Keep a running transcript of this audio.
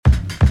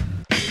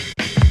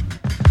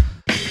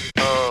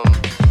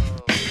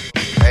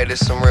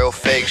this some real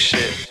fake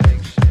shit.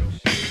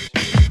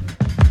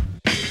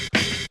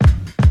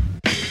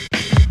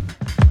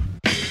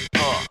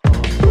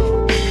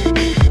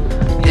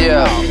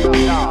 Yeah. So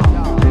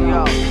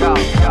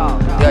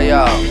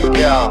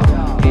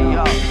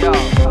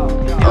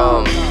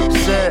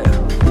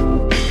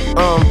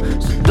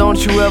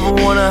don't you ever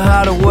wanna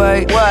hide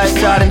away?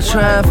 Deciding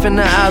triumph in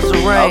the eyes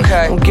of rain.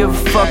 Don't give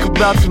a fuck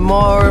about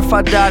tomorrow if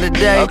I die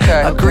today.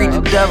 I greet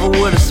the devil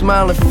with a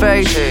smiling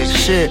face.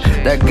 Shit,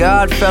 that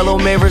God fellow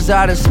may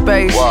reside in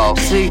space.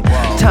 See,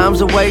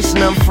 time's a waste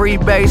and I'm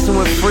freebasing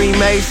with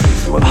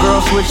Freemasons. My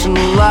girl switching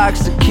the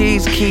locks, the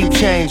keys keep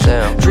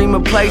changing. Dream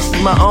of places,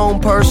 my own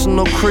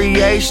personal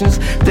creations.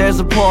 There's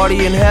a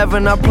party in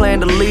heaven, I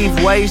plan to leave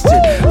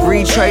wasted.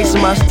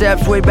 Retracing my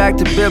steps way back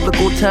to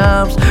biblical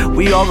times.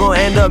 We all gon'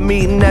 end up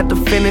meeting at the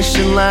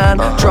finishing line.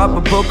 Drop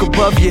a book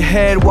above your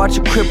head, watch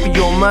it cripple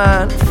your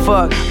mind.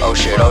 Fuck. Oh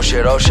shit, oh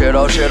shit, oh shit,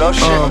 oh shit, oh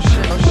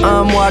shit.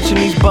 I'm watching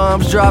these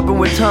bombs dropping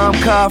with Tom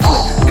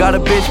Coughlin. Got a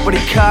bitch but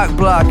he cock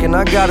blocking,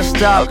 I gotta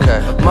stop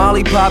him.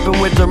 Molly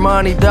popping with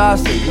Dermani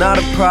Dawson, not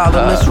a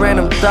problem. This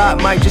random thought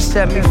might just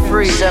set me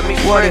free.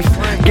 What if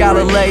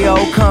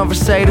Galileo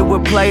conversated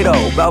with Plato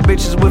about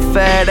bitches with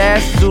fat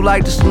asses who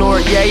like to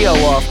snort yayo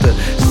off the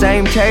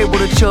same table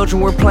the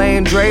children were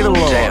playing dreidel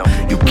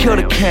on? You killed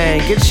a cane,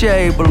 get your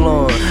able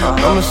on.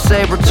 I'm a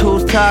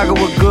saber-toothed tiger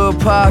with good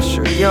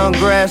posture, young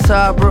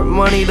grasshopper,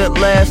 money that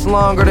lasts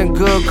longer than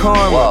good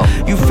karma.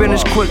 You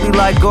finish quickly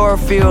like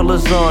Garfield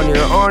lasagna.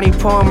 Arnie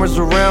Palmer's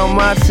around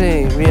my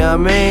team, yeah, I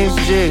mean,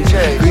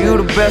 you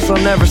the best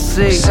I'll never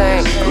see.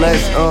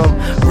 Let's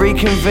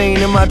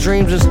reconvene in my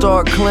dreams and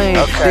start clean.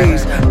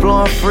 These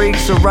blonde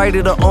freaks are right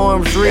at the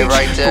arm's reach,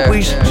 but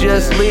we should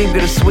just leave,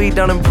 get a suite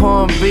down in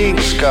Palm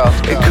Beach.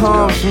 It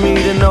calms me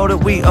to know that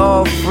we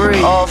all free.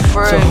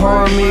 So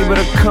harm me,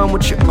 better come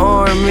with your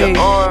army.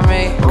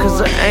 Cause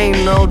there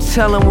ain't no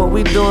telling what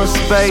we do in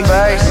space.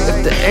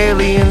 If the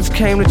aliens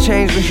came to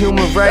change the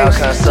human race,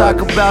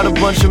 talk about a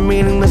bunch of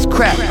meaningless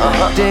crap.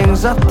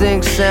 Things I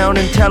think sound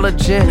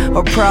intelligent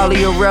or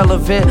probably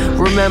irrelevant.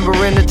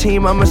 Remembering the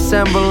team I'm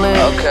assembling.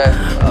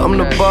 I'm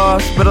the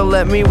boss, better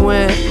let me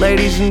win.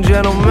 Ladies and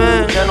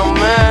gentlemen.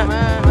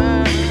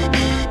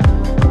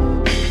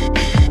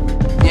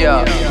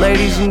 Yeah.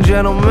 Ladies and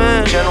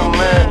gentlemen.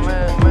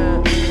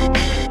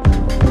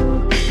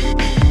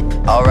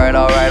 Alright,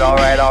 alright,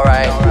 alright,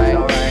 alright.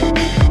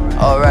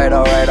 Alright,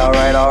 alright,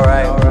 alright,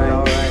 alright.